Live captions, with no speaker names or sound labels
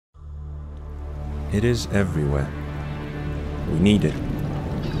It is everywhere. We need it.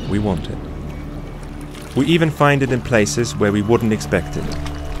 We want it. We even find it in places where we wouldn't expect it.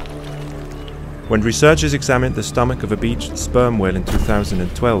 When researchers examined the stomach of a beached sperm whale in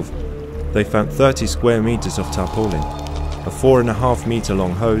 2012, they found 30 square meters of tarpaulin, a 4.5 meter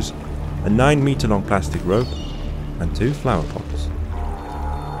long hose, a 9 meter long plastic rope, and 2 flower pots.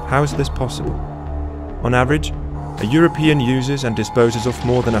 How is this possible? On average, a European uses and disposes of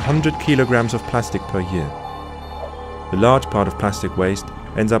more than 100 kilograms of plastic per year. A large part of plastic waste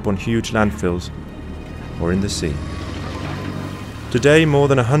ends up on huge landfills or in the sea. Today, more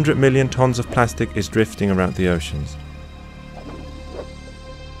than 100 million tons of plastic is drifting around the oceans.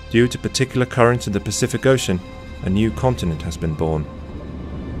 Due to particular currents in the Pacific Ocean, a new continent has been born.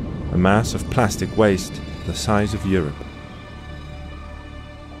 A mass of plastic waste the size of Europe.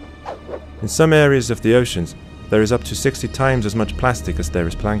 In some areas of the oceans, there is up to 60 times as much plastic as there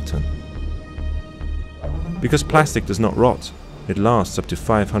is plankton. Because plastic does not rot, it lasts up to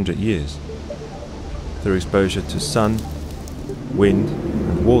 500 years. Through exposure to sun, wind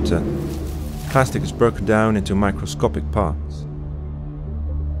and water, plastic is broken down into microscopic parts.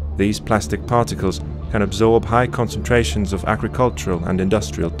 These plastic particles can absorb high concentrations of agricultural and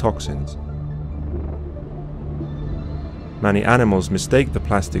industrial toxins. Many animals mistake the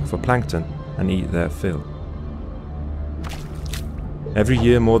plastic for plankton and eat their fill. Every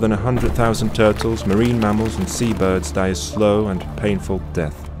year more than 100,000 turtles, marine mammals and seabirds die a slow and painful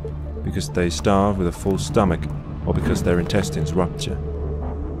death because they starve with a full stomach or because their intestines rupture.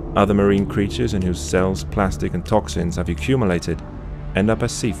 Other marine creatures in whose cells plastic and toxins have accumulated end up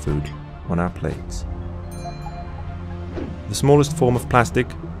as seafood on our plates. The smallest form of plastic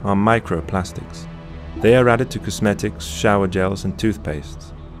are microplastics. They are added to cosmetics, shower gels and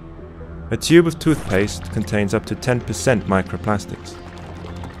toothpastes. A tube of toothpaste contains up to 10% microplastics.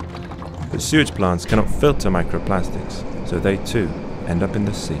 But sewage plants cannot filter microplastics, so they too end up in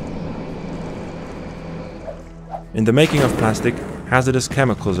the sea. In the making of plastic, hazardous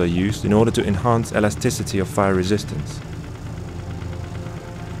chemicals are used in order to enhance elasticity of fire resistance.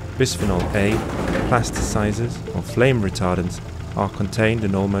 Bisphenol A, plasticizers or flame retardants are contained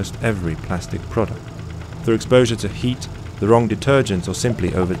in almost every plastic product. Through exposure to heat, the wrong detergents or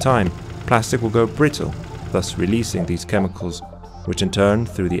simply over time, plastic will go brittle, thus releasing these chemicals, which in turn,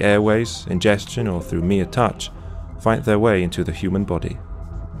 through the airways, ingestion or through mere touch, find their way into the human body.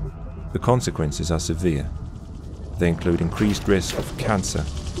 The consequences are severe. They include increased risk of cancer,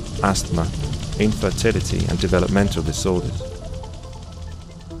 asthma, infertility and developmental disorders.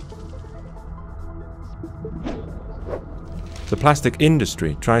 The plastic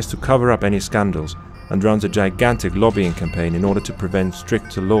industry tries to cover up any scandals and runs a gigantic lobbying campaign in order to prevent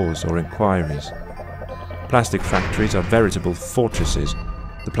stricter laws or inquiries. Plastic factories are veritable fortresses,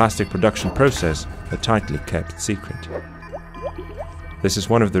 the plastic production process a tightly kept secret. This is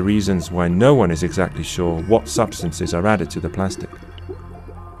one of the reasons why no one is exactly sure what substances are added to the plastic.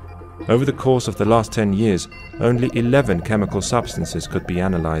 Over the course of the last 10 years, only 11 chemical substances could be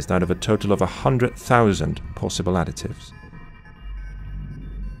analyzed out of a total of 100,000 possible additives.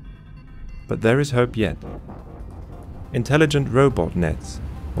 But there is hope yet. Intelligent robot nets,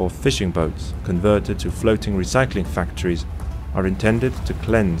 or fishing boats converted to floating recycling factories, are intended to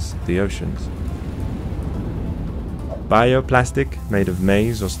cleanse the oceans. Bioplastic made of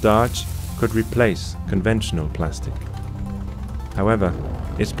maize or starch could replace conventional plastic. However,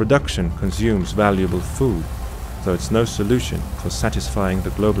 its production consumes valuable food, so it's no solution for satisfying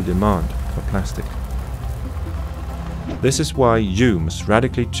the global demand for plastic. This is why you must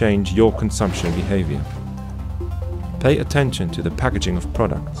radically change your consumption behavior. Pay attention to the packaging of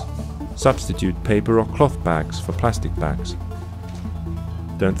products. Substitute paper or cloth bags for plastic bags.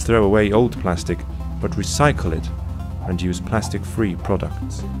 Don't throw away old plastic, but recycle it and use plastic-free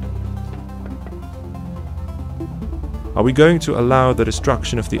products. Are we going to allow the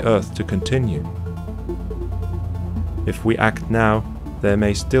destruction of the earth to continue? If we act now, there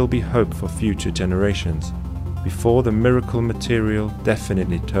may still be hope for future generations, before the miracle material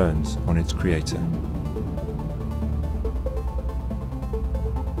definitely turns on its creator.